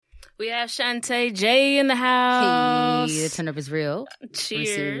We have Shantae J in the house. Hey, the turn up is real.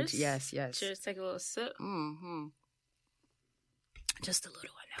 Cheers. Received. Yes. Cheers. Take a little sip. Mm-hmm. Just a little,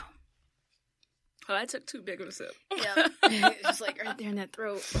 I know. Oh, I took too big of a sip. Yeah. It's just like right there in that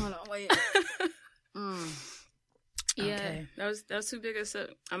throat. Hold on, wait. Yeah, okay. that was too big of a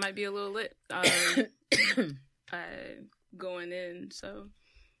sip. I might be a little lit going in, so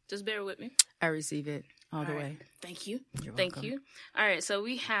just bear with me. I receive it all the right. way. Thank you. You're Thank welcome. you. All right, so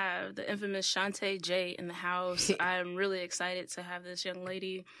we have the infamous Shantae J in the house. I'm really excited to have this young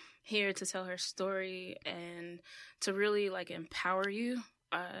lady here to tell her story and to really empower you,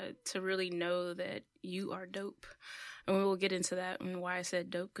 to really know that you are dope. And we will get into that and why I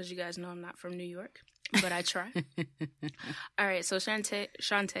said dope, because you guys know I'm not from New York, but I try. All right, so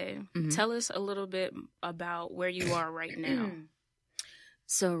Shantae, tell us a little bit about where you are right now.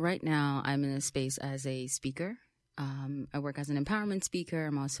 So right now I'm in a space as a speaker. I work as an empowerment speaker.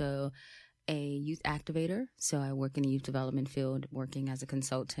 I'm also a youth activator. So I work in the youth development field, working as a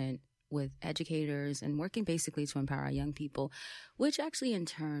consultant with educators and working basically to empower young people, which actually in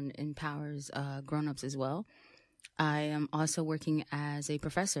turn empowers grown-ups as well. I am also working as a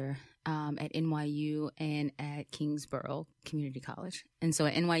professor at NYU and at Kingsborough Community College. And so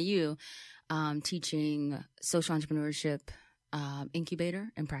at NYU, teaching social entrepreneurship, incubator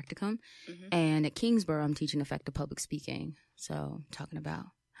and practicum. Mm-hmm. And at Kingsborough, I'm teaching effective public speaking. So talking about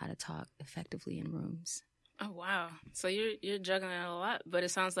how to talk effectively in rooms. Oh, wow. So you're juggling a lot, but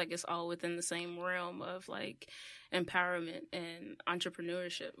it sounds like it's all within the same realm of empowerment and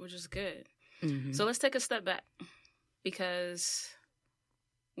entrepreneurship, which is good. Mm-hmm. So let's take a step back, because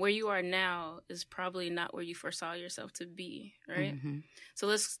where you are now is probably not where you foresaw yourself to be, right? Mm-hmm. So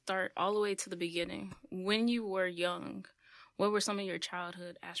let's start all the way to the beginning. When you were young, what were some of your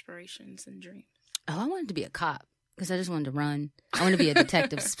childhood aspirations and dreams? Oh, I wanted to be a cop because I just wanted to run. I wanted to be a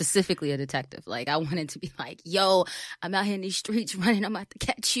detective, specifically a detective. I wanted to be yo, I'm out here in these streets running. I'm about to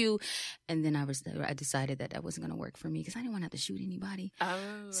catch you. And then I decided that wasn't going to work for me because I didn't want to have to shoot anybody. Oh,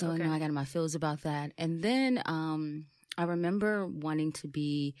 so okay. I got in my feels about that. And then I remember wanting to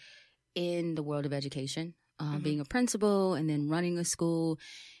be in the world of education, being a principal and then running a school.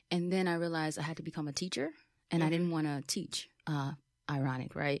 And then I realized I had to become a teacher, and I didn't want to teach.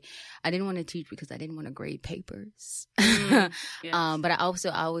 Ironic, right? I didn't want to teach because I didn't want to grade papers. Yes. But I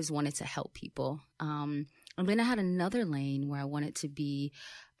always wanted to help people. And then I had another lane where I wanted to be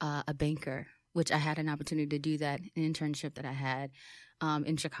a banker, which I had an opportunity to do that, an internship that I had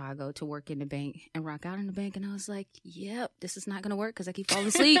in Chicago, to work in the bank and rock out in the bank. And I was like, yep, this is not going to work because I keep falling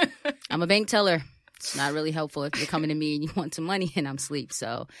asleep. I'm a bank teller. It's not really helpful if you're coming to me and you want some money and I'm asleep.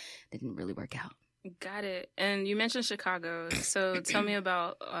 So it didn't really work out. Got it. And you mentioned Chicago. So tell me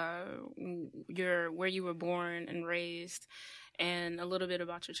about where you were born and raised, and a little bit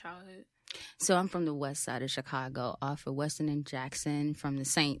about your childhood. So I'm from the west side of Chicago, off of Weston and Jackson, from the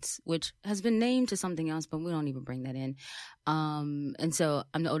Saints, which has been named to something else, but we don't even bring that in. And so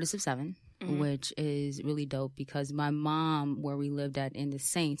I'm the oldest of 7, which is really dope because my mom, where we lived at in the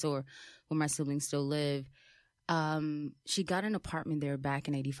Saints, or where my siblings still live, she got an apartment there back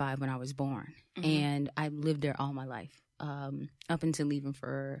in 85 when I was born. And I lived there all my life, up until leaving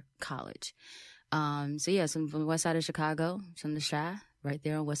for college. So I'm from the west side of Chicago, from the Chi, right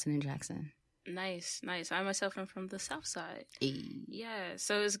there on Weston and Jackson. Nice. I myself am from the south side. Hey. Yeah,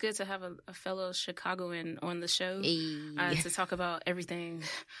 so it's good to have a fellow Chicagoan on the show to talk about everything,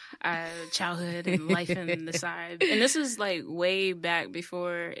 childhood and life in the side. And this is way back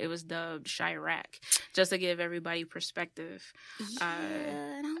before it was dubbed Chirac, just to give everybody perspective. Yeah,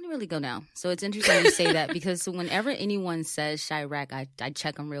 and I don't really go now. So it's interesting you say that, because whenever anyone says Chirac, I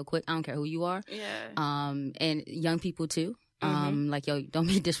check them real quick. I don't care who you are. Yeah. And young people too. Yo, don't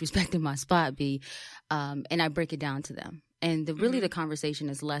be disrespecting my spot, B. And I break it down to them. And the conversation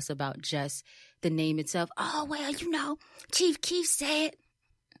is less about just the name itself. Oh, well, Chief Keef said.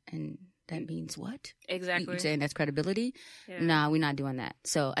 And that means what? Exactly. You saying that's credibility? Yeah. Nah, we're not doing that.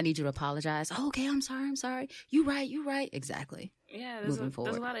 So I need you to apologize. Oh, okay, I'm sorry. You right. Exactly. Yeah, there's a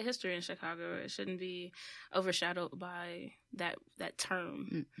lot of history in Chicago. It shouldn't be overshadowed by that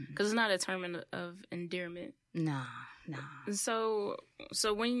term, because it's not a term of endearment. Nah. So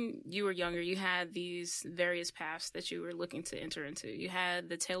when you were younger, you had these various paths that you were looking to enter into. You had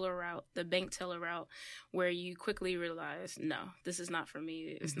the teller route, the bank teller route, where you quickly realized, no, this is not for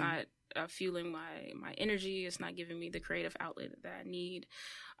me. It's not fueling my energy. It's not giving me the creative outlet that I need.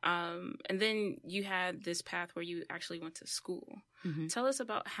 And then you had this path where you actually went to school. Tell us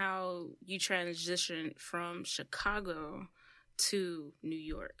about how you transitioned from Chicago to New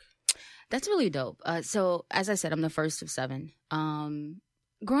York. That's really dope. So as I said, I'm the first of 7.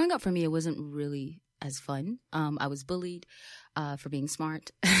 growing up for me, it wasn't really as fun. I was bullied for being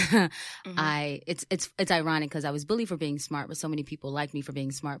smart. It's ironic because I was bullied for being smart, but so many people liked me for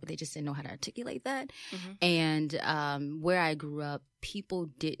being smart, but they just didn't know how to articulate that. And where I grew up, people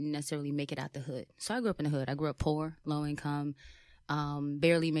didn't necessarily make it out the hood. So I grew up in the hood. I grew up poor, low income,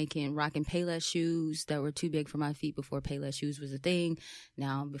 barely rocking Payless shoes that were too big for my feet before Payless shoes was a thing.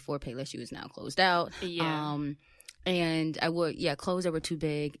 Now, before Payless shoes now closed out. Yeah. And I wore, clothes that were too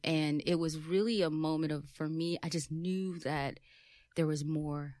big. And it was really a moment for me, I just knew that there was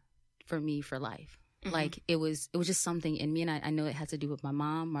more for me for life. Like it was just something in me. And I know it has to do with my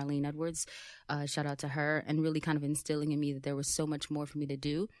mom, Marlene Edwards. Shout out to her, and really kind of instilling in me that there was so much more for me to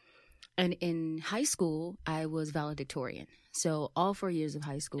do. And in high school, I was valedictorian. So all 4 years of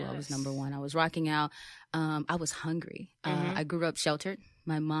high school, I was number one. I was rocking out. I was hungry. I grew up sheltered.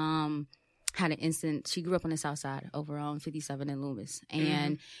 My mom had an instant. She grew up on the south side over on 57 in Loomis.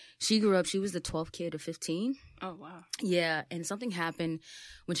 And she was the 12th kid of 15. Oh, wow. Yeah. And something happened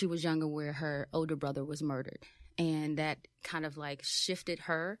when she was younger where her older brother was murdered. And that kind of like shifted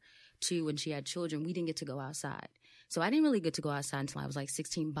her to when she had children. We didn't get to go outside. So I didn't really get to go outside until I was like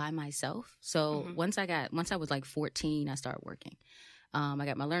 16 by myself. So once I was like 14, I started working. I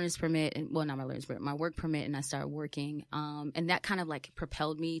got my learner's permit, my work permit, and I started working. And that kind of like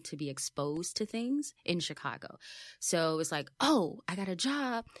propelled me to be exposed to things in Chicago. So it's like, oh, I got a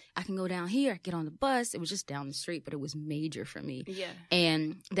job. I can go down here, get on the bus. It was just down the street, but it was major for me. Yeah.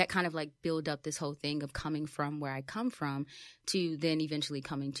 And that kind of like built up this whole thing of coming from where I come from to then eventually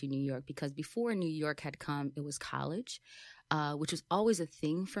coming to New York. Because before New York had come, it was college, which was always a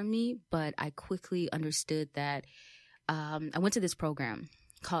thing for me. But I quickly understood that I went to this program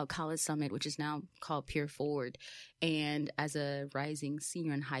called College Summit, which is now called Peer Forward, and as a rising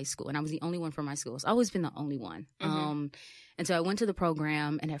senior in high school. And I was the only one from my school. So I've always been the only one. And so I went to the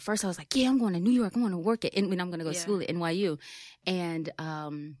program, and at first I was like, yeah, I'm going to New York. I'm going to work I'm going to go to school at NYU. And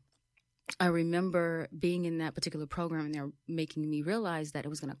I remember being in that particular program, and they're making me realize that it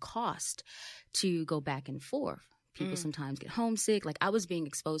was going to cost to go back and forth. People sometimes get homesick. Like I was being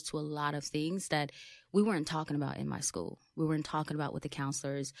exposed to a lot of things that we weren't talking about in my school. We weren't talking about with the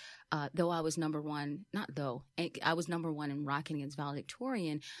counselors. Though I was number one, I was number one in rocking against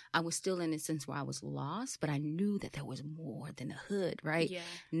valedictorian. I was still in a sense where I was lost, but I knew that there was more than the hood, right? Yeah.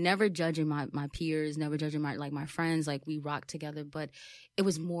 Never judging my peers, never judging my friends. Like we rocked together, but it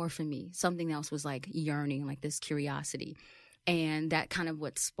was more for me. Something else was like yearning, like this curiosity. And that kind of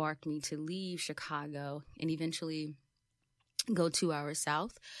what sparked me to leave Chicago and eventually go 2 hours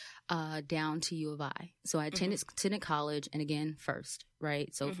south down to U of I. So I attended college, and again, first,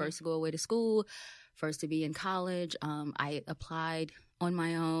 right? So first to go away to school, first to be in college. I applied on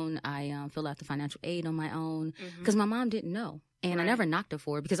my own. I filled out the financial aid on my own because my mom didn't know. And I never knocked her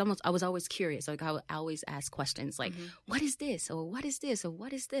for it because I was always curious. Like I would always ask questions like, what is this? Or what is this? Or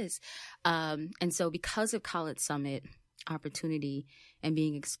what is this? And so because of College Summit opportunity and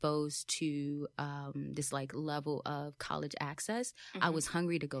being exposed to this like level of college access, I was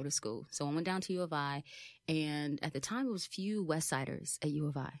hungry to go to school. So I went down to U of I, and at the time it was few West Siders at U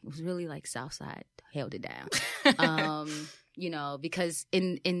of I. It was really like South Side held it down. Because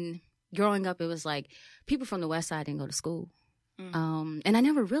in growing up, it was like people from the West Side didn't go to school. And I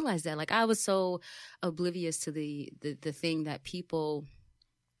never realized that. Like I was so oblivious to the thing that people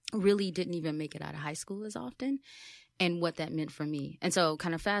really didn't even make it out of high school as often. And what that meant for me. And so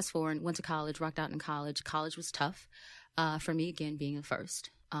kind of fast forward, went to college, rocked out in college. College was tough for me, again, being a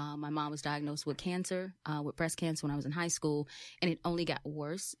first. My mom was diagnosed with cancer, with breast cancer when I was in high school. And it only got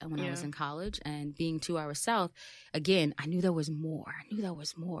worse when I was in college. And being 2 hours south, again, I knew there was more.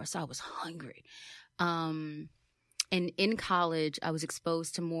 So I was hungry. And in college, I was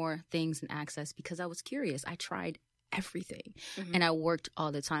exposed to more things and access because I was curious. I tried everything. And I worked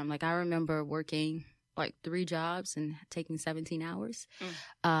all the time. Like I remember working like 3 jobs and taking 17 hours.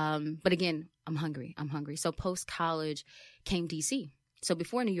 But again, I'm hungry. So post-college came DC. So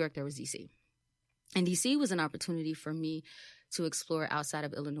before New York, there was DC. And DC was an opportunity for me to explore outside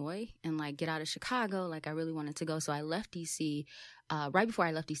of Illinois and like get out of Chicago. Like I really wanted to go. So I left DC. Right before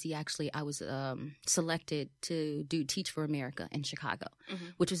I left DC, actually, I was selected to do Teach for America in Chicago,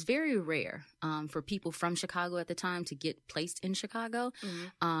 which was very rare for people from Chicago at the time to get placed in Chicago.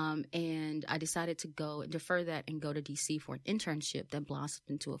 And I decided to go and defer that and go to DC for an internship that blossomed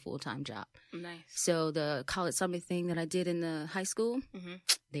into a full-time job. Nice. So the College Summit thing that I did in the high school,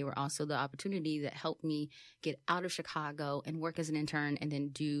 they were also the opportunity that helped me get out of Chicago and work as an intern and then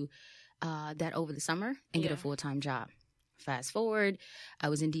do that over the summer and get a full-time job. Fast forward, I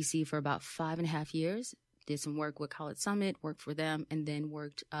was in DC for about 5.5 years. did some work with College Summit, worked for them, and then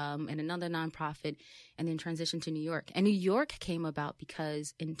worked in another nonprofit, and then transitioned to New York. And New York came about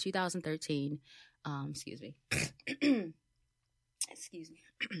because in 2013, excuse me. Excuse me.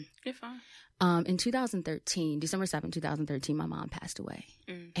 You're fine. In 2013, December 7th, 2013, my mom passed away.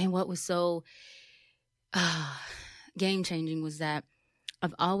 And what was so game-changing was that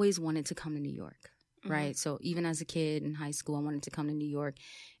I've always wanted to come to New York, right? So even as a kid in high school, I wanted to come to New York.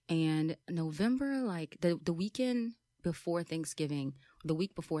 And November, like the weekend before Thanksgiving, the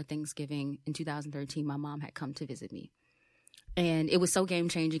week before Thanksgiving in 2013, my mom had come to visit me. And it was so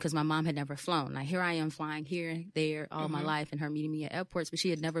game-changing because my mom had never flown. Like, here I am flying here, there, all my life, and her meeting me at airports, but she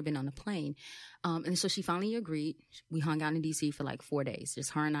had never been on a plane. And so she finally agreed. We hung out in D.C. for like 4 days.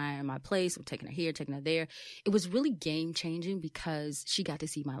 Just her and I in my place. I'm taking her here, taking her there. It was really game-changing because she got to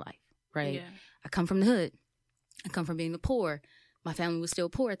see my life, right? Yeah. I come from the hood. I come from being the poor. My family was still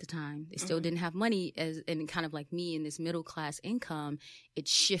poor at the time. They still didn't have money, and kind of like me in this middle class income, it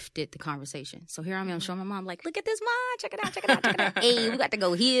shifted the conversation. So here I am showing my mom, like, look at this, Mom. Check it out, check it out, check it out. Hey, we got to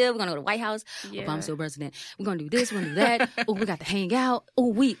go here. We're going to go to the White House. Yeah. Obama's still president. We're going to do this. We're going to do that. Oh, we got to hang out. Oh,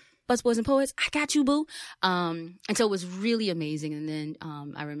 we, Busboys and Poets. I got you, boo. And so it was really amazing. And then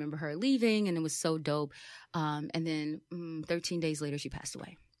I remember her leaving, and it was so dope. And then 13 days later, she passed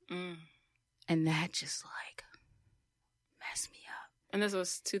away. And that just like messed me up. And this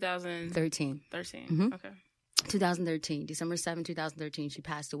was 2013. 13. Okay. 2013, December 7, 2013, she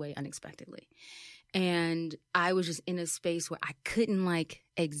passed away unexpectedly. And I was just in a space where I couldn't like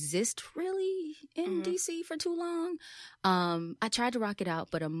exist really in DC for too long. I tried to rock it out,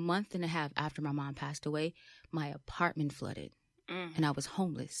 but a month and a half after my mom passed away, my apartment flooded and I was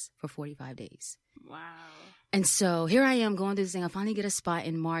homeless for 45 days. Wow. And so here I am going through this thing. I finally get a spot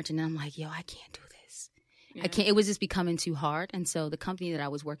in March and I'm like, yo, I can't do this. Yeah. I can't. It was just becoming too hard. And so the company that I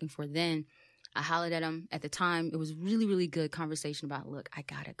was working for then, I hollered at them. At the time, it was really, really good conversation about, look, I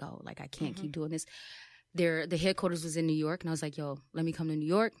gotta go. Like, I can't keep doing this. The headquarters was in New York, and I was like, yo, let me come to New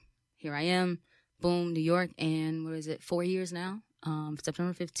York. Here I am. Boom, New York. And what is it, 4 years now?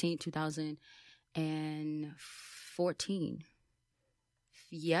 September 15th, 2014.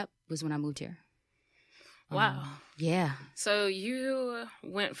 Yep, was when I moved here. Wow. Yeah. So you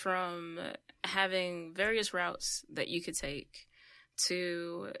went from having various routes that you could take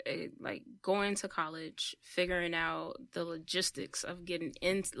to like going to college, figuring out the logistics of getting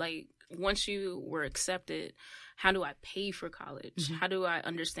in, like once you were accepted, how do I pay for college? How do I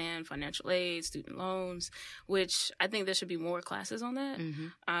understand financial aid, student loans, which I think there should be more classes on that.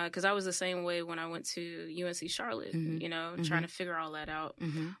 Because I was the same way when I went to UNC Charlotte, you know, trying to figure all that out.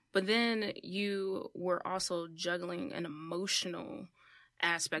 But then you were also juggling an emotional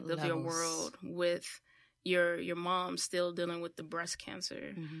aspect of your world with your mom still dealing with the breast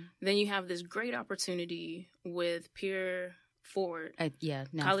cancer. Then you have this great opportunity with Peer Forward.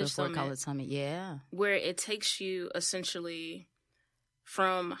 College Summit. Yeah. Where it takes you essentially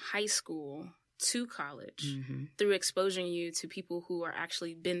from high school to college through exposing you to people who are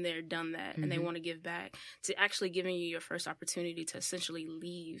actually been there, done that, and they want to give back, to actually giving you your first opportunity to essentially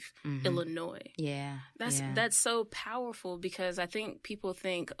leave Illinois. Yeah. That's so powerful, because I think people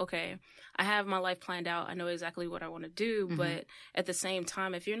think, okay, I have my life planned out. I know exactly what I want to do. But at the same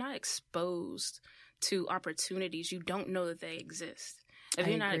time, if you're not exposed to opportunities, you don't know that they exist. If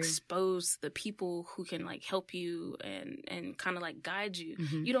you're not exposed to the people who can like help you and kind of like guide you,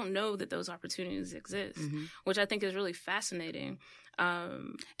 you don't know that those opportunities exist, which I think is really fascinating.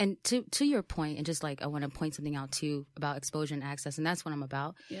 And to your point, and just like I want to point something out too about exposure and access, and that's what I'm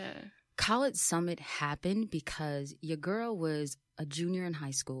about. Yeah. College Summit happened because your girl was a junior in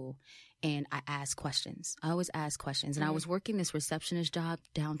high school, and I asked questions. I always ask questions. And I was working this receptionist job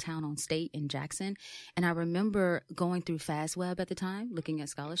downtown on State in Jackson. And I remember going through FastWeb at the time, looking at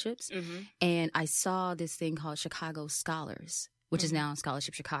scholarships. And I saw this thing called Chicago Scholars, which is now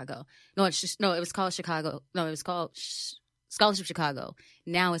Scholarship Chicago. It was called Chicago. No, it was called Scholarship Chicago.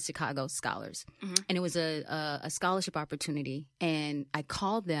 Now it's Chicago Scholars. And it was a scholarship opportunity. And I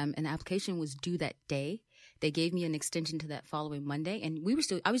called them, and the application was due that day. They gave me an extension to that following Monday, and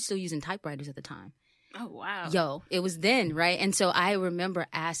I was still using typewriters at the time. Oh, wow. Yo, it was then, right? And so I remember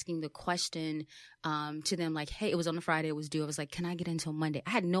asking the question to them, like, hey, it was on a Friday, it was due. I was like, can I get until Monday? I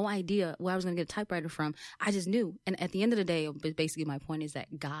had no idea where I was going to get a typewriter from. I just knew. And at the end of the day, basically my point is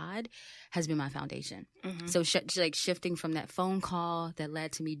that God has been my foundation. So like shifting from that phone call that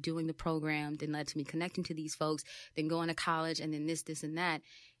led to me doing the program, then led to me connecting to these folks, then going to college, and then this, and that,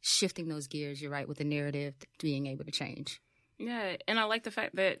 shifting those gears, you're right, with the narrative being able to change. Yeah, and I like the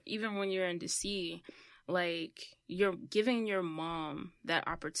fact that even when you're in DC, like you're giving your mom that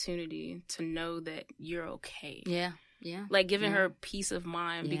opportunity to know that you're okay. Yeah. Yeah. Like giving her peace of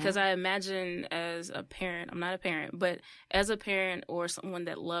mind, because I imagine as a parent, I'm not a parent, but as a parent or someone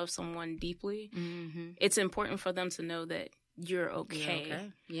that loves someone deeply, it's important for them to know that you're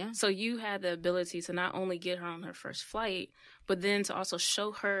okay. Yeah. So you had the ability to not only get her on her first flight, but then to also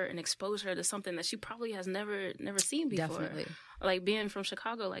show her and expose her to something that she probably has never seen before. Definitely. Like being from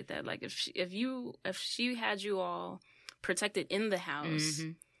Chicago like that. Like if she had you all protected in the house,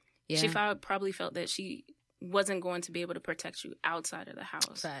 she probably felt that she wasn't going to be able to protect you outside of the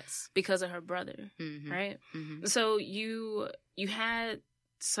house. Facts. Because of her brother, right? So you had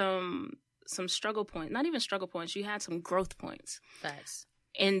some struggle points, not even struggle points, you had some growth points. Facts.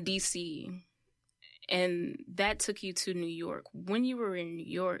 In DC, and that took you to New York. When you were in New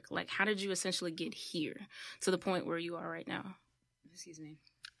York, like how did you essentially get here to the point where you are right now? Excuse me.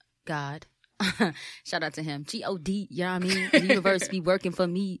 God. Shout out to him. G-O-D, you know what I mean? The universe be working for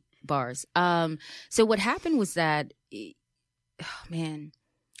me, bars. So what happened was that, I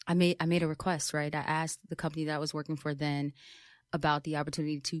made a request, right? I asked the company that I was working for then about the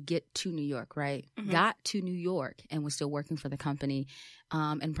opportunity to get to New York, right? Got to New York and was still working for the company.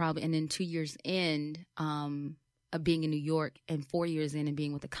 And then 2 years in of being in New York and 4 years in and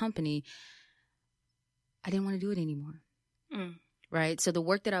being with the company, I didn't want to do it anymore. Right? So the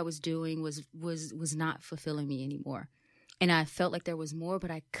work that I was doing was not fulfilling me anymore. And I felt like there was more,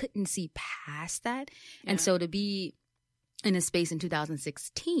 but I couldn't see past that. Yeah. And so to be in a space in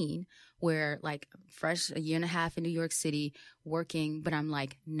 2016 where like fresh, a year and a half in New York City working, but I'm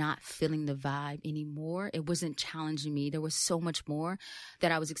like not feeling the vibe anymore. It wasn't challenging me. There was so much more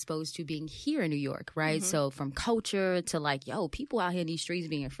that I was exposed to being here in New York, right? So from culture to like, people out here in these streets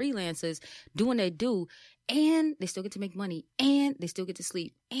being freelancers, doing what they do, and they still get to make money, and they still get to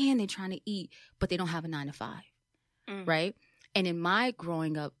sleep, and they're trying to eat, but they don't have a 9 to 5, right? And in my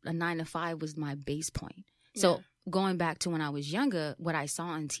growing up, a 9 to 5 was my base point. So going back to when I was younger, what I saw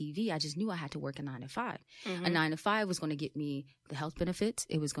on TV, I just knew I had to work a 9 to 5. A 9 to 5 was going to get me the health benefits.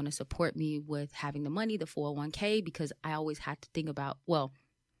 It was going to support me with having the money, the 401k, because I always had to think about,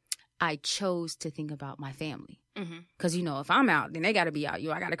 I chose to think about my family. Because, if I'm out, then they got to be out.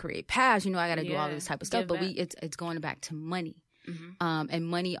 I got to create paths. I got to do all this type of stuff. But it's going back to money. And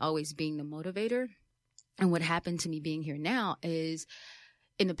money always being the motivator. And what happened to me being here now is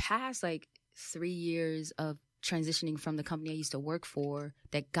in the past, like 3 years of transitioning from the company I used to work for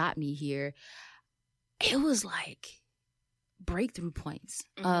that got me here, it was like breakthrough points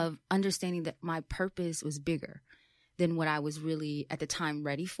of understanding that my purpose was bigger than what I was really at the time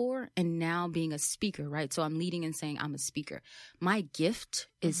ready for. And now being a speaker, right? So I'm leading and saying I'm a speaker. My gift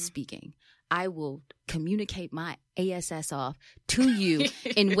is speaking. I will communicate my ASS off to you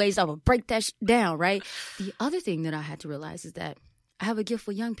in ways I will break that down, right? The other thing that I had to realize is that I have a gift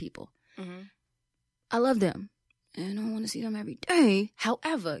for young people. I love them. And I want to see them every day.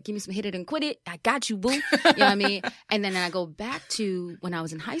 However, give me some hit it and quit it. I got you, boo. You know what I mean? And then I go back to when I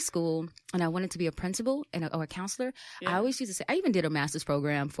was in high school and I wanted to be a principal or a counselor. I always used to say, I even did a master's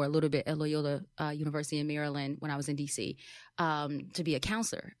program for a little bit at Loyola University in Maryland when I was in D.C. To be a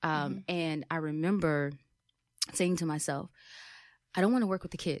counselor. And I remember saying to myself, I don't want to work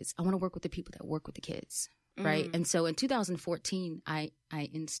with the kids. I want to work with the people that work with the kids. Right. And so in 2014, I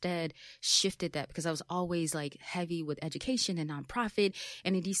instead shifted that because I was always like heavy with education and nonprofit.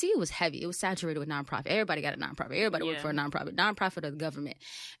 And in DC, it was heavy. It was saturated with nonprofit. Everybody got a nonprofit. Everybody worked for a nonprofit or the government.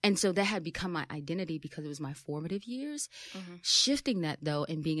 And so that had become my identity because it was my formative years. Shifting that though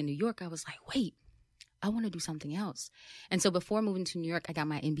and being in New York, I was like, wait, I want to do something else. And so before moving to New York, I got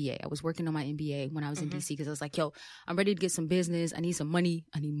my MBA. I was working on my MBA when I was in DC because I was like, I'm ready to get some business. I need some money.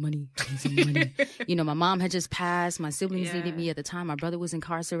 I need some money. My mom had just passed. My siblings needed me at the time. My brother was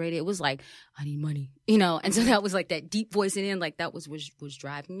incarcerated. It was like, I need money, and so that was like that deep voice in, like that was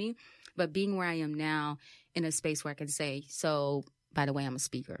driving me. But being where I am now in a space where I can say, so by the way, I'm a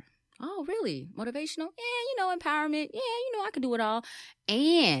speaker. Oh, really? Motivational? Yeah, empowerment. Yeah, I can do it all.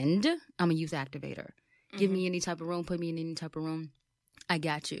 And I'm a youth activator. Give me any type of room, put me in any type of room. I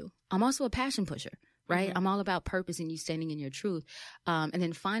got you. I'm also a passion pusher, right? I'm all about purpose and you standing in your truth. And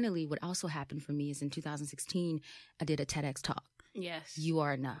then finally, what also happened for me is in 2016, I did a TEDx talk. Yes. You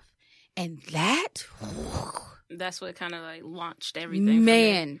are enough. And that's what kind of like launched everything.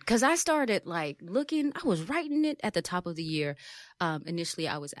 Man, because I started like looking, I was writing it at the top of the year. Initially,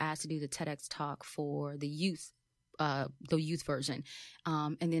 I was asked to do the TEDx talk for the youth version.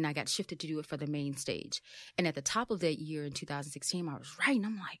 And then I got shifted to do it for the main stage. And at the top of that year in 2016, I was writing.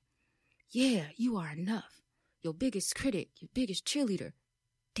 I'm like, yeah, you are enough. Your biggest critic, your biggest cheerleader.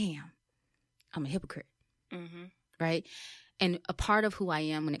 Damn, I'm a hypocrite. Mm-hmm. right? And a part of who I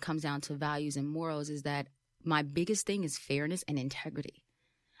am when it comes down to values and morals is that my biggest thing is fairness and integrity.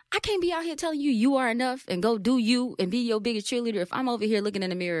 I can't be out here telling you you are enough and go do you and be your biggest cheerleader if I'm over here looking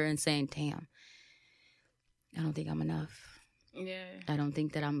in the mirror and saying, damn, I don't think I'm enough. Yeah. I don't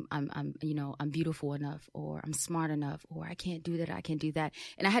think that I'm beautiful enough, or I'm smart enough, or I can't do that, I can't do that.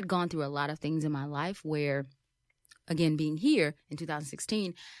 And I had gone through a lot of things in my life where, again, being here in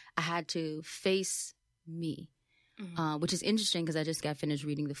 2016, I had to face me. Which is interesting because I just got finished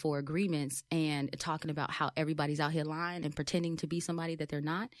reading the 4 Agreements and talking about how everybody's out here lying and pretending to be somebody that they're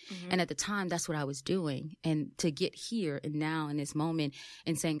not. Mm-hmm. And at the time, that's what I was doing. And to get here and now in this moment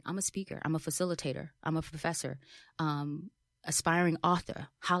and saying, I'm a speaker, I'm a facilitator, I'm a professor, aspiring author,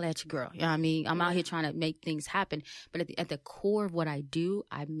 holla at your girl. You know what I mean? I'm out here trying to make things happen. But at the core of what I do,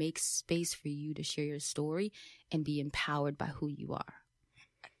 I make space for you to share your story and be empowered by who you are.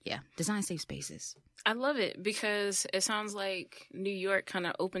 Yeah, design safe spaces. I love it because it sounds like New York kind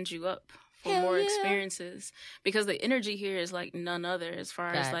of opens you up for Hell more yeah. experiences, because the energy here is like none other as far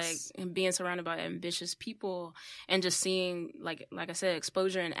as Facts. like being surrounded by ambitious people and just seeing like I said,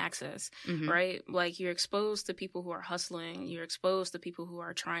 exposure and access, Mhm. right? Like you're exposed to people who are hustling, you're exposed to people who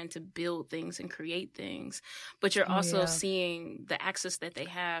are trying to build things and create things, but you're also seeing the access that they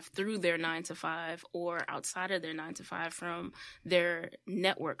have through their 9-to-5 or outside of their 9-to-5 from their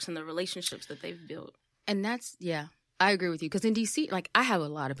networks and the relationships that they've built. And that's, yeah, I agree with you. Because in DC, like, I have a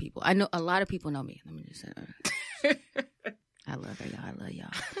lot of people. I know a lot of people know me. Let me just say, I love her, y'all. I love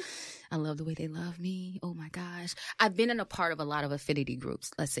y'all. I love the way they love me. Oh, my gosh. I've been in a part of a lot of affinity groups.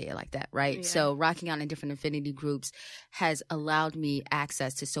 Let's say it like that, right? Yeah. So rocking out in different affinity groups has allowed me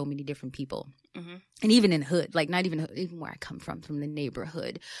access to so many different people. Mm-hmm. And even in hood, like not even where I come from the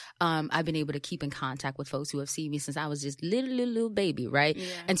neighborhood, I've been able to keep in contact with folks who have seen me since I was just little baby, right? Yeah.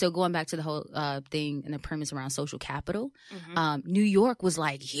 And so going back to the whole thing and the premise around social capital, Mm-hmm. New York was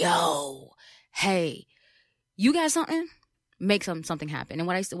like, yo, hey, you got something? Make something happen. And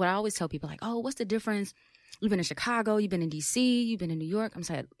what I always tell people, like, oh, what's the difference? You've been in Chicago, you've been in DC, you've been in New York. I'm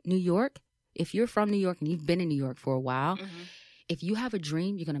saying, New York, if you're from New York and you've been in New York for a while, Mm-hmm. if you have a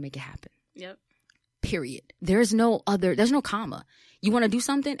dream, you're going to make it happen. Yep. Period. There's no comma. You want to do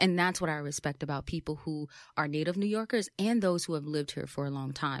something, and that's what I respect about people who are native New Yorkers and those who have lived here for a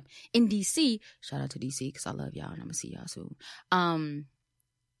long time. In DC, shout out to DC because I love y'all and I'm gonna see y'all soon.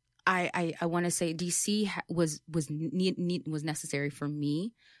 I want to say DC was necessary for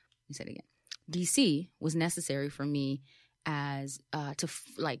me. Let me say it again. DC was necessary for me as to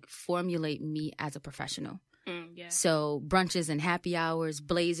formulate me as a professional. Yeah. So brunches and happy hours,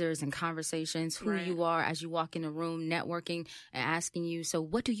 blazers and conversations, who Right. you are as you walk in a room, networking and asking you, so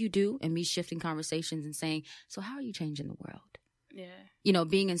what do you do? And me shifting conversations and saying, so how are you changing the world? Yeah. You know,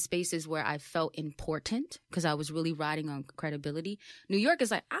 being in spaces where I felt important because I was really riding on credibility. New York is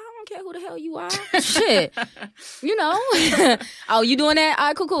like, I don't care who the hell you are. Shit. You know? Oh, you doing that? All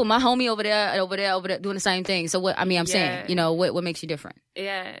right, cool. My homie over there doing the same thing. So what, I'm saying, you know, what makes you different?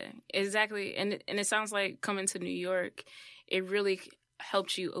 Yeah, exactly. And it sounds like coming to New York, it really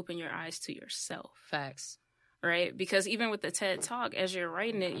helped you open your eyes to yourself. Facts. Right? Because even with the TED Talk, as you're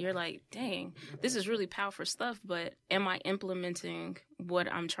writing it, you're like, dang, this is really powerful stuff, but am I implementing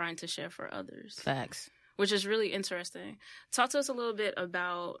what I'm trying to share for others? Facts. Which is really interesting. Talk to us a little bit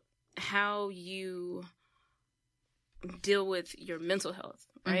about how you deal with your mental health,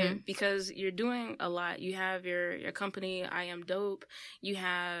 right? Mm-hmm. Because you're doing a lot. You have your company, I Am Dope. You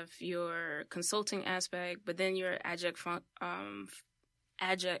have your consulting aspect, but then your adjunct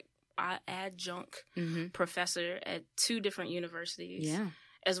Mm-hmm. professor at 2 different universities. Yeah.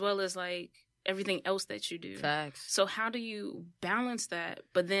 As well as like everything else that you do. Facts. So how do you balance that,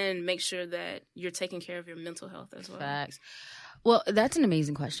 but then make sure that you're taking care of your mental health as well? Facts. Well, that's an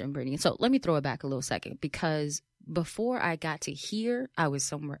amazing question, Brittany. So let me throw it back a little second, because before I got to here, I was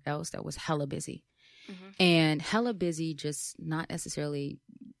somewhere else that was hella busy. Mm-hmm. And hella busy, just not necessarily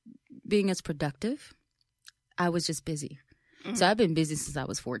being as productive. I was just busy. Mm-hmm. So I've been busy since I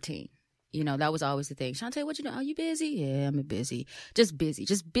was 14. You know, that was always the thing. Shantae, what you doing? Are you busy? Yeah, I'm busy. Just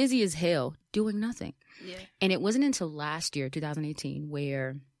busy as hell, doing nothing. Yeah. And it wasn't until last year, 2018,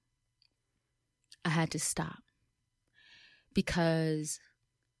 where I had to stop. Because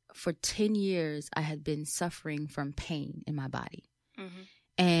for 10 years, I had been suffering from pain in my body. Mm-hmm.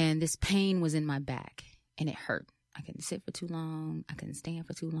 And this pain was in my back, and it hurt. I couldn't sit for too long. I couldn't stand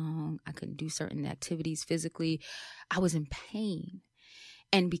for too long. I couldn't do certain activities physically. I was in pain.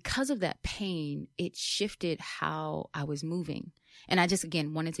 And because of that pain, it shifted how I was moving. And I just,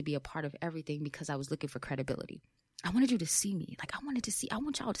 again, wanted to be a part of everything because I was looking for credibility. I wanted you to see me. Like, I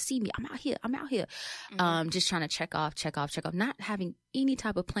want y'all to see me. I'm out here. Just trying to check off, not having any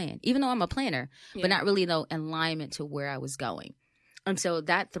type of plan, even though I'm a planner, but not really no alignment to where I was going. And so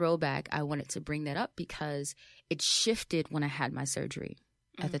that throwback, I wanted to bring that up because it shifted when I had my surgery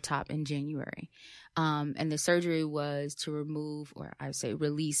at the top in January. And the surgery was to remove, or I would say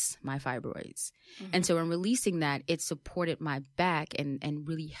release, my fibroids. And so in releasing that, it supported my back and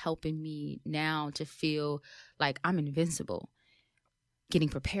really helping me now to feel like I'm invincible. Getting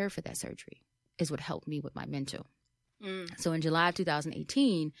prepared for that surgery is what helped me with my mental. So in July of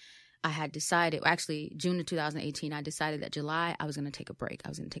 2018, I had decided, actually June of 2018, I decided that July I was going to take a break. I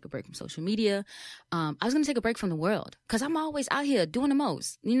was going to take a break from social media. I was going to take a break from the world because I'm always out here doing the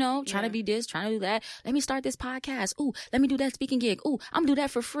most, trying to be this, trying to do that. Let me start this podcast. Ooh, let me do that speaking gig. Ooh, I'm going to do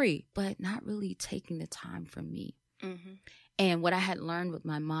that for free, but not really taking the time for me. And what I had learned with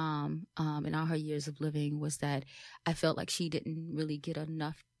my mom in all her years of living was that I felt like she didn't really get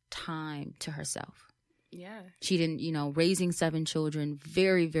enough time to herself. Yeah. She didn't, raising 7 children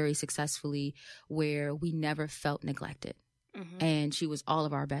very, very successfully where we never felt neglected. And she was all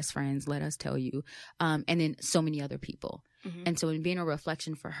of our best friends, let us tell you. And then so many other people. And so in being a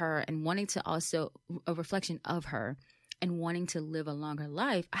reflection for her and wanting to also a reflection of her and wanting to live a longer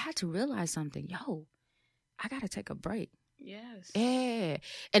life, I had to realize something. Yo, I got to take a break. Yes. Yeah.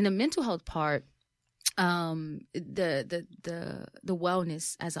 And the mental health part, the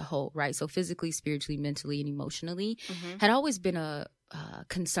wellness as a whole, right? So physically, spiritually, mentally, and emotionally had always been a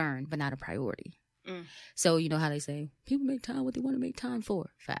concern, but not a priority. So you know how they say people make time what they want to make time for.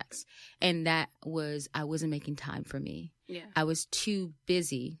 Facts. And that was, I wasn't making time for me. Yeah. I was too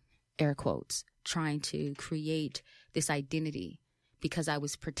busy, air quotes, trying to create this identity because I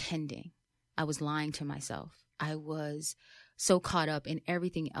was pretending. I was lying to myself. I was so caught up in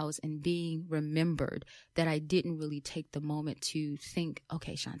everything else and being remembered that I didn't really take the moment to think,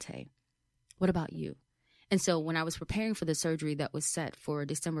 okay, Shantae, what about you? And so when I was preparing for the surgery that was set for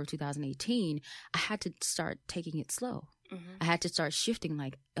December of 2018, I had to start taking it slow. I had to start shifting,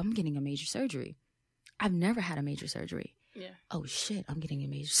 like, I'm getting a major surgery. I've never had a major surgery. Yeah. Oh shit, I'm getting a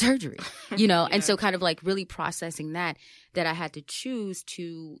major surgery, And so kind of like really processing that I had to choose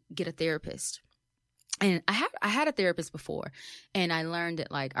to get a therapist. And I had a therapist before, and I learned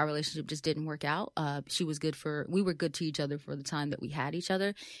that like our relationship just didn't work out. We were good to each other for the time that we had each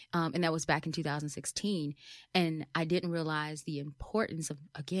other. And that was back in 2016. And I didn't realize the importance of,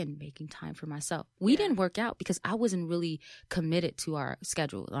 again, making time for myself. We didn't work out because I wasn't really committed to our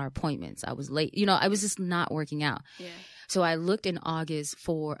schedule, our appointments. I was late, I was just not working out. Yeah. So I looked in August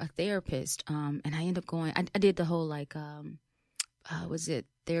for a therapist, and I ended up going, I did the whole like, was it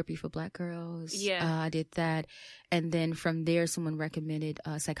Therapy for Black Girls? Yeah. I did that. And then from there, someone recommended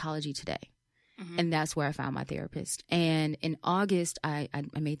Psychology Today. And that's where I found my therapist. And in August, I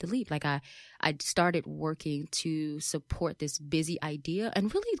made the leap. Like I started working to support this busy idea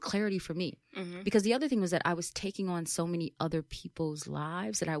and really clarity for me. Because the other thing was that I was taking on so many other people's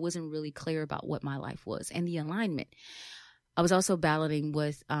lives that I wasn't really clear about what my life was and the alignment. I was also battling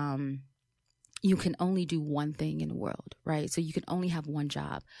with you can only do one thing in the world, right? So you can only have one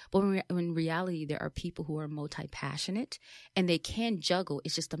job. But in reality, there are people who are multi-passionate and they can juggle.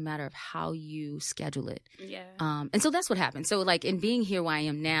 It's just a matter of how you schedule it. Yeah. And so that's what happened. So like in being here where I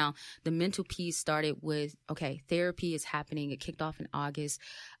am now, the mental piece started with, okay, therapy is happening. It kicked off in August.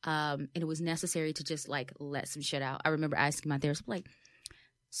 And it was necessary to just like let some shit out. I remember asking my therapist, like,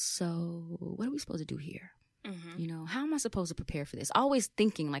 so what are we supposed to do here? How am I supposed to prepare for this? Always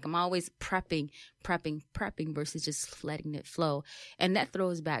thinking, like I'm always prepping versus just letting it flow. And that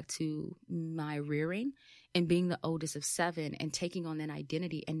throws back to my rearing and being the oldest of 7 and taking on that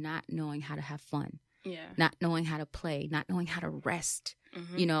identity and not knowing how to have fun. Yeah. Not knowing how to play, not knowing how to rest.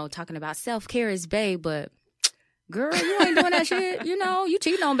 Talking about self-care is babe, but girl, you ain't doing that shit. You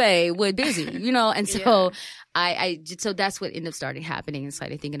cheating on babe with busy, And so so that's what ended up starting happening and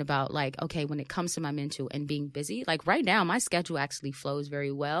started thinking about like, okay, when it comes to my mental and being busy, like right now, my schedule actually flows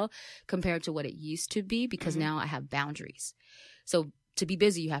very well compared to what it used to be because now I have boundaries. So to be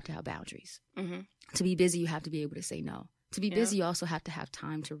busy, you have to have boundaries. To be busy, you have to be able to say no. To be busy, you also have to have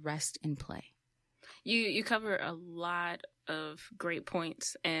time to rest and play. You cover a lot of great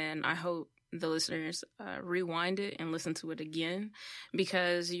points, and I hope the listeners rewind it and listen to it again,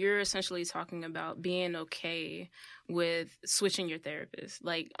 because you're essentially talking about being okay with switching your therapist,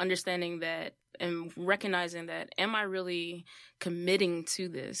 like understanding that and recognizing that, am I really committing to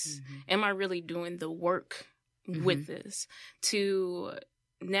this? Am I really doing the work with this to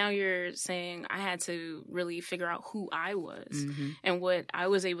now you're saying I had to really figure out who I was and what I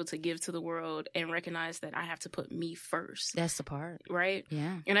was able to give to the world and recognize that I have to put me first. That's the part. Right?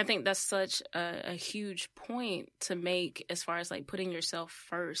 Yeah. And I think that's such a huge point to make as far as like putting yourself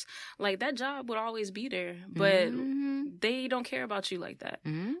first. Like that job would always be there, but they don't care about you like that.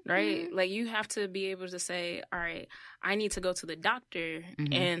 Right? Like you have to be able to say, all right, I need to go to the doctor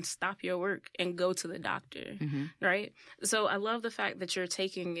and stop your work and go to the doctor. Right? So I love the fact that you're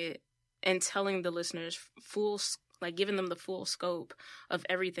taking it and telling the listeners like giving them the full scope of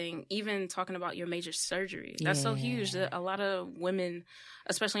everything, even talking about your major surgery. That's so huge that a lot of women,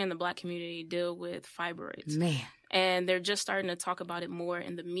 especially in the Black community, deal with fibroids. Man. And they're just starting to talk about it more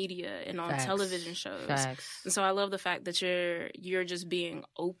in the media and on television shows. And so I love the fact that you're just being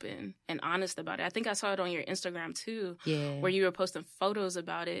open and honest about it. I think I saw it on your Instagram too, where you were posting photos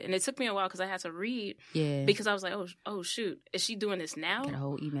about it. And it took me a while because I had to read because I was like, oh shoot, is she doing this now? Got a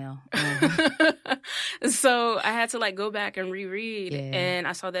whole email. So I had to like go back and reread and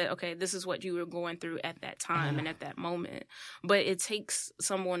I saw that, okay, this is what you were going through at that time and at that moment. But it takes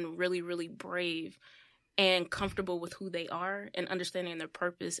someone really, really brave and comfortable with who they are and understanding their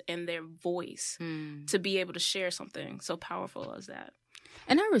purpose and their voice to be able to share something so powerful as that.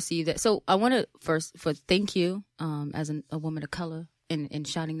 And I received that. So I want to first thank you as a woman of color and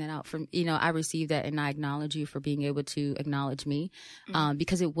shouting that out from, I received that and I acknowledge you for being able to acknowledge me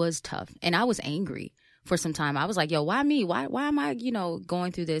because it was tough. And I was angry for some time. I was like, yo, why me? Why am I,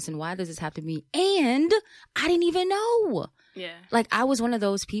 going through this and why does this have to be? And I didn't even know. Yeah. Like I was one of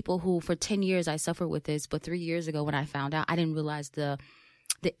those people who for 10 years I suffered with this, but 3 years ago when I found out, I didn't realize the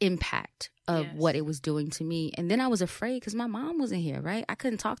impact of what it was doing to me. And then I was afraid because my mom wasn't here, right? I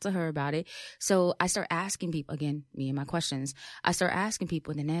couldn't talk to her about it. So I started asking people, again, me and my questions. I started asking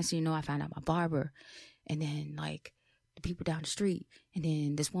people, and then next thing you know, I found out my barber, and then like the people down the street, and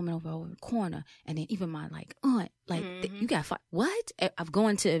then this woman over the corner, and then even my like aunt, like you got what? I'm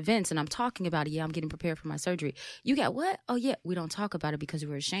going to events and I'm talking about it. Yeah, I'm getting prepared for my surgery. You got what? Oh yeah, we don't talk about it because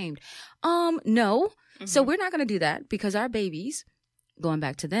we're ashamed. No. So we're not going to do that because our babies, going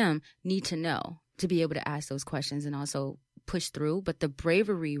back to them, need to know to be able to ask those questions and also push through. But the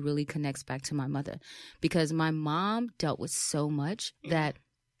bravery really connects back to my mother because my mom dealt with so much that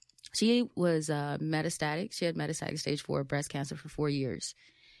she was metastatic. She had metastatic stage 4 breast cancer for 4 years.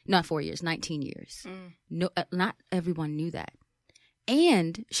 Not 4 years, 19 years. No, not everyone knew that.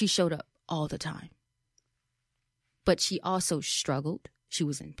 And she showed up all the time. But she also struggled. She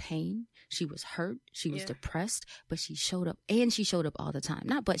was in pain. She was hurt. She was depressed. But she showed up. And she showed up all the time.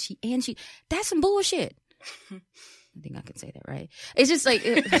 Not but she. That's some bullshit. I think I can say that, right? It's just like,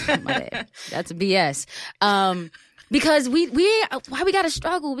 my bad. That's a BS. Because why we gotta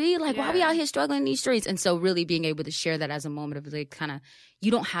struggle, why we out here struggling in these streets? And so really being able to share that as a moment of like kind of,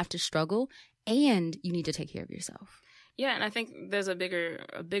 you don't have to struggle and you need to take care of yourself. Yeah, and I think there's a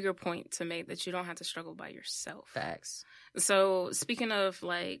bigger point to make that you don't have to struggle by yourself. Facts. So speaking of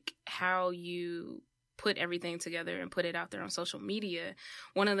like how you put everything together and put it out there on social media,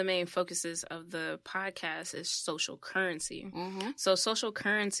 one of the main focuses of the podcast is social currency. So social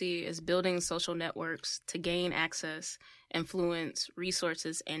currency is building social networks to gain access, influence,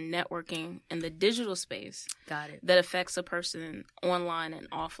 resources, and networking in the digital space. Got it. That affects a person online and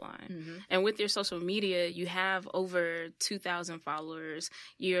offline. And with your social media, you have over 2,000 followers.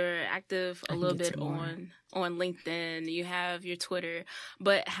 You're active a little bit on LinkedIn. You have your Twitter.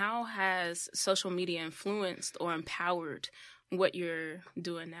 But how has social media influenced or empowered what you're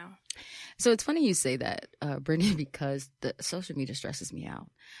doing now? So it's funny you say that, Brittany, because the social media stresses me out.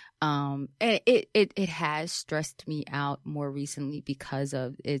 And it has stressed me out more recently because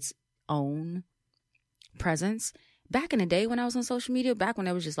of its own presence. Back in the day when I was on social media, back when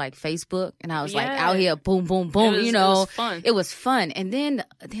it was just like Facebook and I was like out here, boom, boom, boom, it was fun. It was fun. And then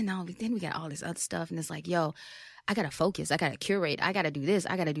we got all this other stuff and it's like, yo, I got to focus. I got to curate. I got to do this.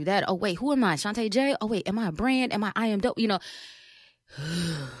 I got to do that. Oh, wait, who am I? Shantae J? Oh, wait, am I a brand? Am I am dope?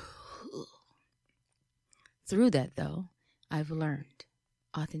 Through that, though, I've learned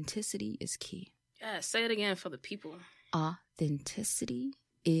authenticity is key. Yeah, say it again for the people. Authenticity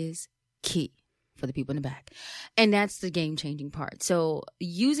is key for the people in the back. And that's the game-changing part. So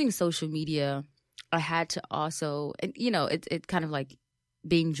using social media, I had to also, and it kind of like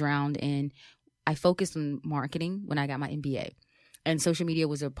being drowned in, I focused on marketing when I got my MBA. And social media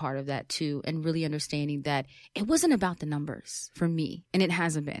was a part of that too. And really understanding that it wasn't about the numbers for me. And it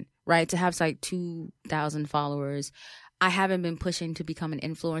hasn't been, right? To have like 2,000 followers. I haven't been pushing to become an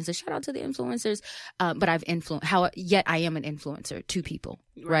influencer. Shout out to the influencers. But I've yet I am an influencer to people,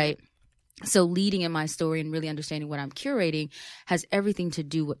 right? So leading in my story and really understanding what I'm curating has everything to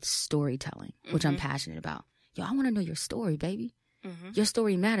do with storytelling, which I'm passionate about. Yo, I want to know your story, baby. Your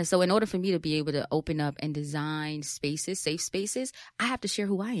story matters. So in order for me to be able to open up and design spaces, safe spaces, I have to share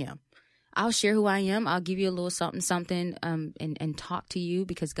who I am. I'll share who I am. I'll give you a little something, and talk to you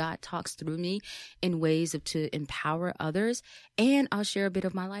because God talks through me in ways to empower others. And I'll share a bit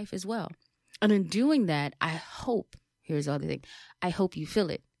of my life as well. And in doing that, I hope, here's the other thing, I hope you feel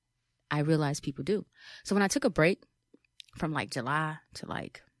it. I realize people do. So when I took a break from like July to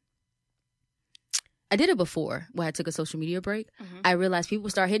like, I did it before where I took a social media break. I realized people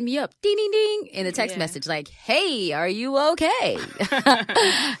start hitting me up, ding, ding, ding, in a text message like, hey, are you okay?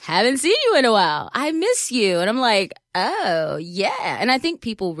 Haven't seen you in a while. I miss you. And I'm like, oh, yeah. And I think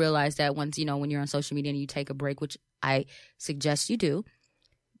people realize that once, when you're on social media and you take a break, which I suggest you do,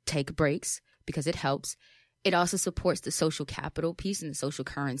 take breaks because it helps. It also supports the social capital piece and the social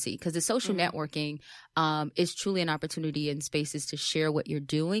currency because the social networking is truly an opportunity in spaces to share what you're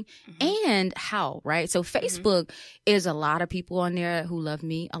doing and how, right? So Facebook is a lot of people on there who love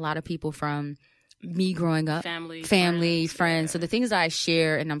me, a lot of people from me growing up, family, friends. So the things that I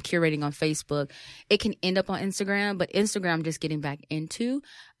share and I'm curating on Facebook, it can end up on Instagram, but Instagram I'm just getting back into.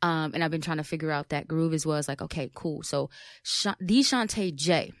 And I've been trying to figure out that groove as well. It's like, okay, cool. So Deshantae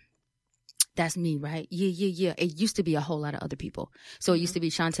J. That's me, right? Yeah. It used to be a whole lot of other people. So it used to be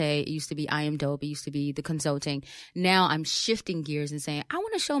Shantae. It used to be I Am Dope. It used to be the consulting. Now I'm shifting gears and saying, I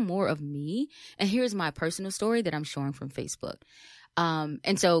want to show more of me. And here's my personal story that I'm showing from Facebook.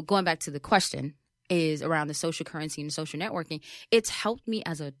 And so going back to the question is around the social currency and social networking. It's helped me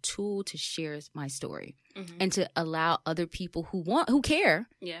as a tool to share my story and to allow other people who care.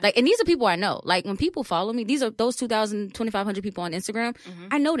 Yeah. Like, and these are people I know. Like when people follow me, these are those 2,000, 2,500 people on Instagram.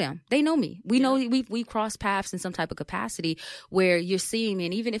 I know them. They know me. We know we cross paths in some type of capacity where you're seeing me.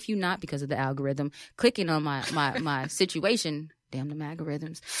 And even if you're not because of the algorithm clicking on my situation, damn them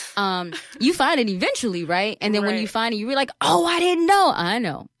algorithms. You find it eventually, right? And then when you find it, you're like, oh, I didn't know. I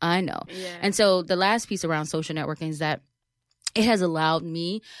know. Yeah. And so the last piece around social networking is that it has allowed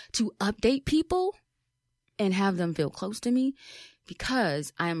me to update people and have them feel close to me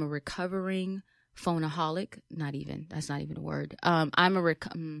because I am a recovering phoneaholic. That's not even a word. I'm a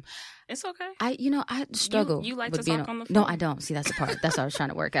It's okay. I struggle. You like to talk on the phone? No, I don't. See, that's the part. That's what I was trying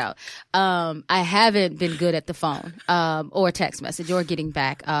to work out. I haven't been good at the phone, or text message or getting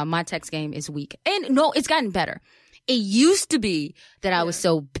back. My text game is weak. And no, it's gotten better. It used to be that I was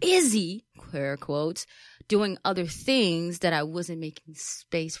so busy, queer quotes, doing other things that I wasn't making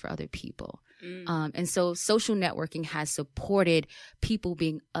space for other people. And so social networking has supported people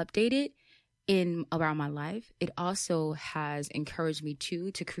being updated around my life. It also has encouraged me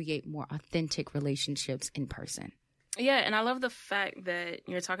to create more authentic relationships in person. Yeah, and I love the fact that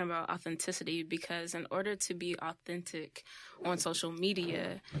you're talking about authenticity because in order to be authentic on social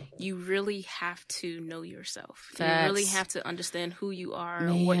media, you really have to know yourself. Facts. You really have to understand who you are,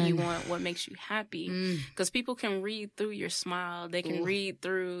 what you want, what makes you happy. Because people can read through your smile, they can read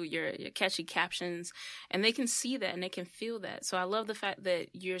through your catchy captions, and they can see that and they can feel that. So I love the fact that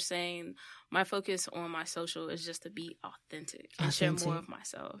you're saying my focus on my social is just to be authentic and share more of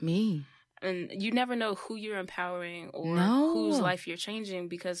myself. Me. And you never know who you're empowering or whose life you're changing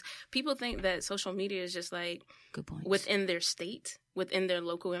because people think that social media is just like within their state, within their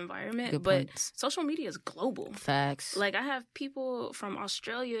local environment. But social media is global. Facts. Like I have people from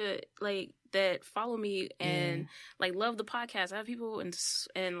Australia like that follow me and like love the podcast. I have people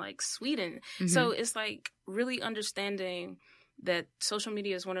in like Sweden. So it's like really understanding that social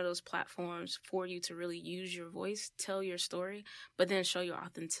media is one of those platforms for you to really use your voice, tell your story, but then show your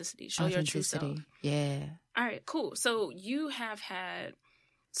authenticity, show your true self. Yeah. All right, cool. So you have had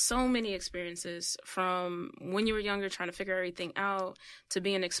so many experiences from when you were younger trying to figure everything out to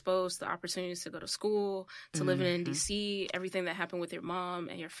being exposed to opportunities to go to school, to living in D.C., everything that happened with your mom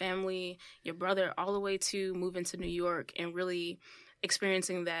and your family, your brother, all the way to moving to New York and really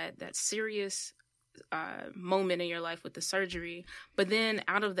experiencing that serious moment in your life with the surgery, but then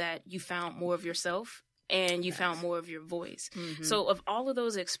out of that you found more of yourself and you found more of your voice. So of all of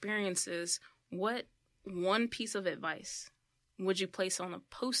those experiences, what one piece of advice would you place on a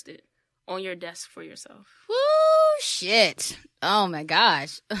post-it on your desk for yourself? Woo, shit. Oh my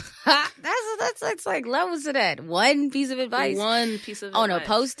gosh. that's like levels to that. One piece of advice. Oh no,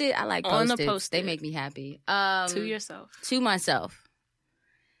 post-it. I like post-its. On a post-it. They make me happy. To yourself. To myself.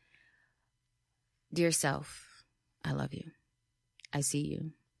 Dear self, I love you. I see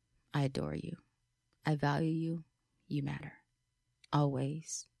you. I adore you. I value you. You matter.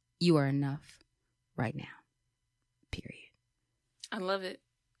 Always. You are enough right now. Period. I love it.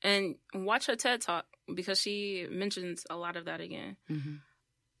 And watch her TED Talk because she mentions a lot of that again. Mm-hmm.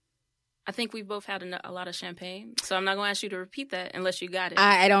 I think we both had a lot of champagne, so I'm not going to ask you to repeat that unless you got it.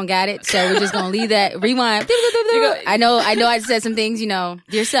 I don't got it, so we're just going to leave that. Rewind. I know I said some things,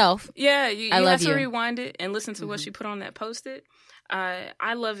 yourself. Yeah, you have to you. Rewind it and listen to what she put on that Post-it.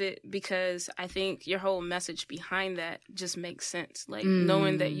 I love it because I think your whole message behind that just makes sense. Like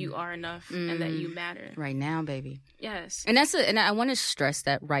knowing that you are enough and that you matter. Right now, baby. Yes. And and I want to stress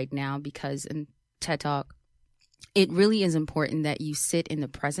that right now because in TED Talk, it really is important that you sit in the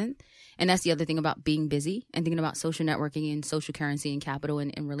present. And that's the other thing about being busy and thinking about social networking and social currency and capital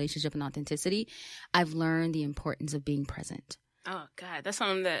and relationship and authenticity. I've learned the importance of being present. Oh, God. That's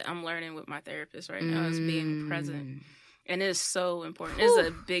something that I'm learning with my therapist right now is being present. And it is so important. It's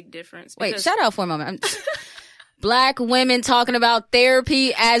a big difference. Wait, shout out for a moment. Black women talking about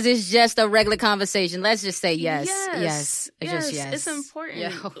therapy as it's just a regular conversation. Let's just say yes. Yes. It's important.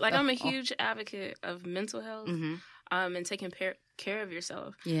 Yeah. Like, I'm a huge advocate of mental health and taking care of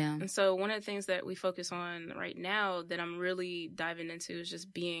yourself. Yeah. And so one of the things that we focus on right now that I'm really diving into is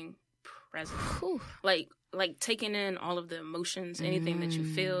just being present. Whew. Like taking in all of the emotions, anything that you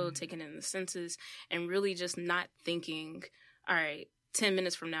feel, taking in the senses, and really just not thinking, all right, 10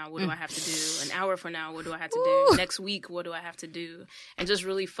 minutes from now, what do I have to do? An hour from now, what do I have to do? Next week, what do I have to do? And just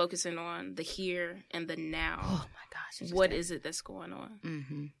really focusing on the here and the now. Oh, my gosh. What is it that's going on?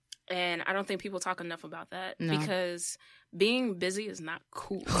 Mm-hmm. And I don't think people talk enough about that No. because being busy is not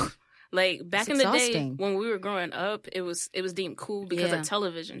cool. Like back It's in the day exhausting. when we were growing up, it was deemed cool because Yeah. of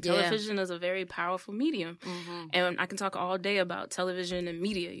television. Yeah. Television is a very powerful medium. And I can talk all day about television and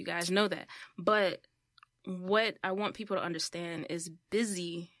media. You guys know that. But what I want people to understand is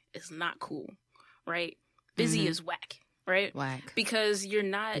busy is not cool, right? Busy is whack, right? Whack. Because you're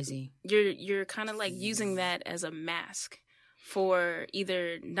not Busy. You're kind of like using that as a mask for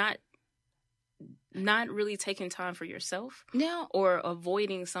either not really taking time for yourself Now, or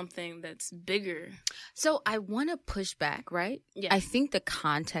avoiding something that's bigger. so I want to push back, right? Yeah. I think the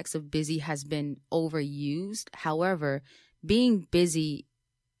context of busy has been overused. However, being busy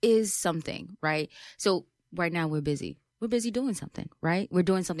is something, right? So right now we're busy. We're busy doing something, right? We're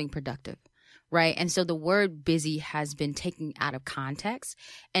doing something productive, right? And so the word busy has been taken out of context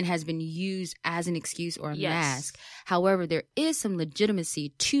and has been used as an excuse or a Yes. mask. However, there is some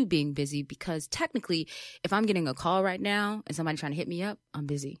legitimacy to being busy because technically, if I'm getting a call right now and somebody trying to hit me up, I'm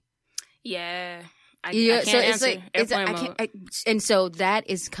busy. Yeah. I Yeah, can't answer airplane mode. And so that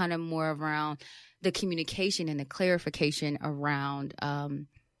is kind of more around the communication and the clarification around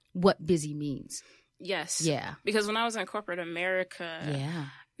what busy means. Yes. Yeah. Because when I was in corporate America,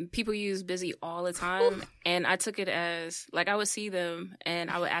 people use busy all the time. And I took it as, like, I would see them and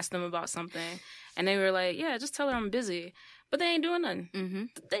I would ask them about something. And they were like, yeah, just tell her I'm busy. But they ain't doing nothing. Mm-hmm.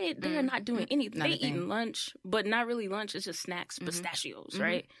 They are not doing anything. Not They a thing. eating lunch, but not really lunch. It's just snacks, pistachios, Mhm.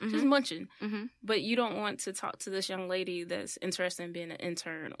 right? Mhm. Just munching. Mm-hmm. But you don't want to talk to this young lady that's interested in being an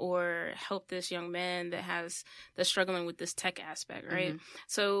intern or help this young man that's struggling with this tech aspect, right?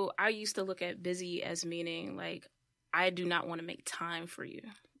 So I used to look at busy as meaning like, I do not want to make time for you.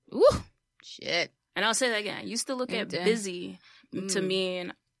 Ooh, shit. And I'll say that again. I used to look at Damn. busy to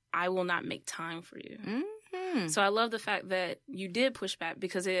mean I will not make time for you. Mm-hmm. So I love the fact that you did push back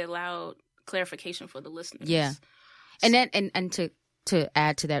because it allowed clarification for the listeners. Yeah. And then and to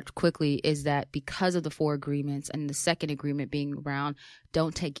add to that quickly is that because of the 4 agreements and the second agreement being around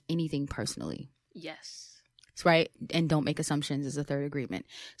don't take anything personally. Yes. That's right. And don't make assumptions is the 3rd agreement.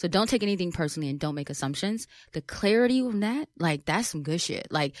 So don't take anything personally and don't make assumptions. The clarity on that, like that's some good shit.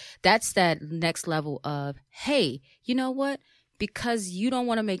 Like that's that next level of, hey, you know what? Because you don't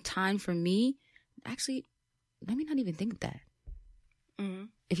want to make time for me, actually, let me not even think of that. Mm-hmm.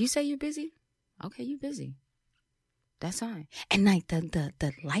 If you say you're busy, okay, you're busy. That's fine. And like the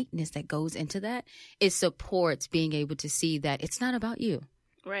lightness that goes into that, it supports being able to see that it's not about you.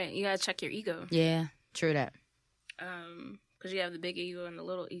 Right. You got to check your ego. Yeah, true that. Because you have the big ego and the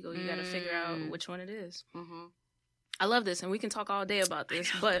little ego. You got to figure out which one it is. Mm-hmm. I love this, and we can talk all day about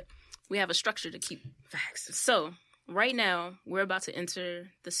this, but we have a structure to keep. Facts. So right now, we're about to enter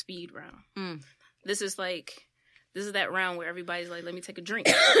the speed round. Mm. This is that round where everybody's like, let me take a drink.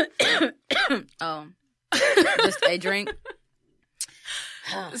 Oh, just a drink.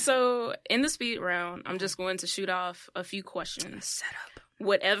 So in the speed round, I'm just going to shoot off a few questions. Set up.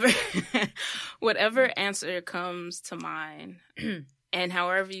 Whatever answer comes to mind, and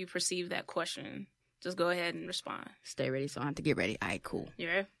however you perceive that question, just go ahead and respond. Stay ready, so I have to get ready. All right, cool. You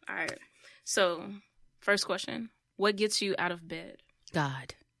ready? All right. So, first question: what gets you out of bed?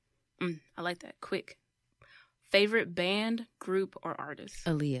 God. I like that. Quick. Favorite band, group, or artist?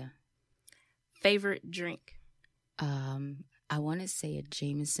 Aaliyah. Favorite drink? I want to say a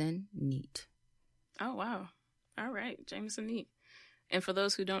Jameson Neat. Oh, wow. All right. Jameson Neat. And for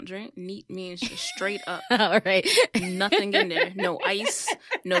those who don't drink, neat means just straight up. All right. Nothing in there. No ice,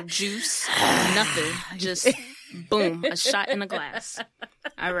 no juice, nothing. Just boom, a shot in a glass.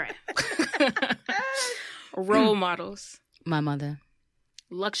 All right. Role models. My mother.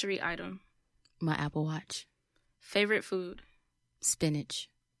 Luxury item. My Apple Watch. Favorite food. Spinach.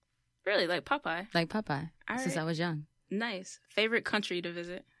 Really? Like Popeye? Like Popeye. All since right. I was young. Nice. Favorite country to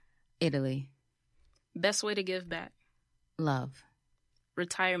visit. Italy. Best way to give back. Love.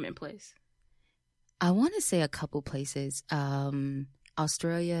 Retirement place. I want to say a couple places.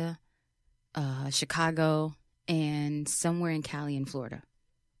 Australia, Chicago, and somewhere in Cali in Florida.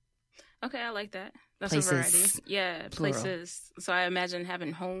 Okay, I like that. That's Places. a variety. Yeah, Plural. places. So I imagine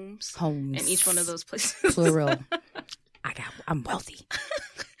having homes Homes. in each one of those places. Plural. I'm wealthy.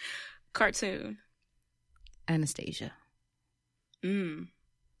 Cartoon. Anastasia. Mm.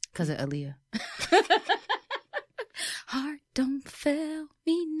 Because of Aaliyah. Heart don't fail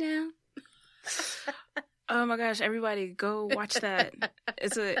me now. Oh my gosh, everybody go watch that.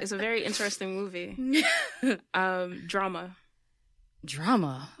 It's a very interesting movie. Drama.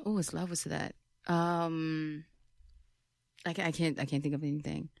 Drama. Oh, it's levels to that. I can't think of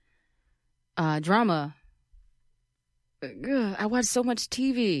anything. Drama. Ugh, I watch so much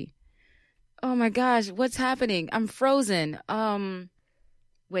TV. Oh my gosh, what's happening? I'm frozen.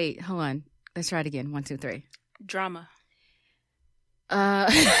 Wait, hold on. Let's try it again. 1, 2, 3. Drama.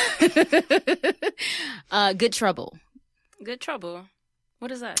 Good Trouble. Good Trouble.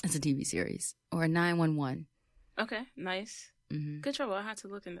 What is that? It's a TV series. Or 911. Okay, nice. Mm-hmm. Good Trouble. I have to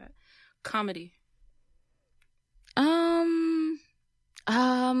look in that. Comedy. Martin.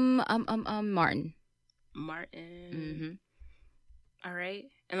 Martin. Mm-hmm. All right.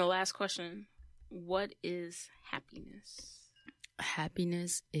 And the last question. What is happiness?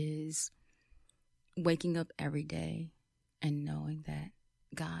 Happiness is waking up every day and knowing that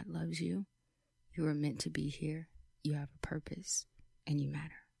God loves you. You are meant to be here. You have a purpose and you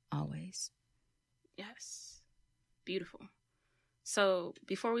matter always. Yes. Beautiful. So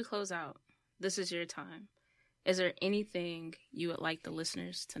before we close out, this is your time. Is there anything you would like the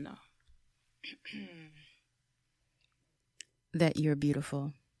listeners to know? That you're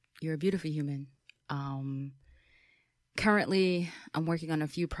beautiful. You're a beautiful human. Currently, I'm working on a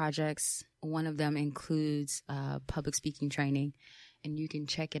few projects. One of them includes public speaking training, and you can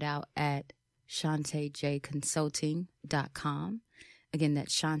check it out at ShantaeJConsulting.com. Again,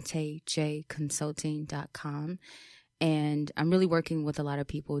 that's ShantaeJConsulting.com. And I'm really working with a lot of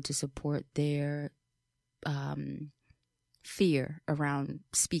people to support their fear around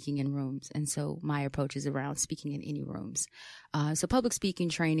speaking in rooms. And so my approach is around speaking in any rooms. So public speaking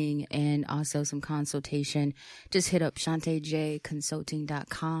training and also some consultation. Just hit up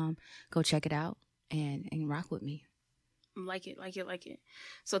ShantaeJConsulting.com. Go check it out and rock with me. Like it.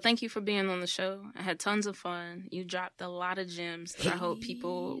 So thank you for being on the show. I had tons of fun. You dropped a lot of gems that I hope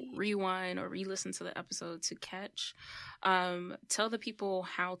people rewind or re-listen to the episode to catch. Tell the people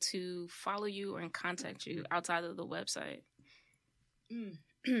how to follow you or contact you outside of the website.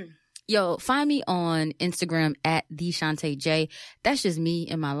 Yo, find me on Instagram at TheShantaeJ. That's just me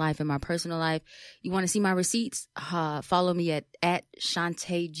in my life, in my personal life. You want to see my receipts? Follow me at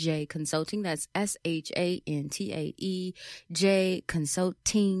ShantaeJ Consulting. That's ShantaeJ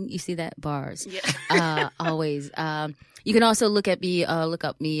Consulting. You see that? Bars. Yeah. Always. You can also look up me on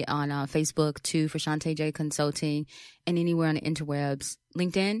Facebook too for ShantaeJ Consulting and anywhere on the interwebs.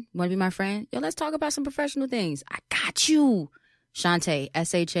 LinkedIn, want to be my friend? Yo, let's talk about some professional things. I got you. Shantae,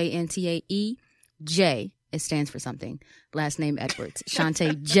 ShantaeJ. It stands for something. Last name Edwards.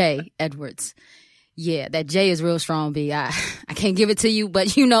 Shantae J. Edwards. Yeah, that J is real strong, B. I can't give it to you,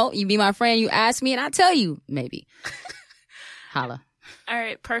 but you be my friend. You ask me and I tell you, maybe. Holla. All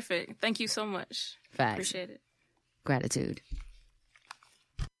right, perfect. Thank you so much. Facts. Appreciate it. Gratitude.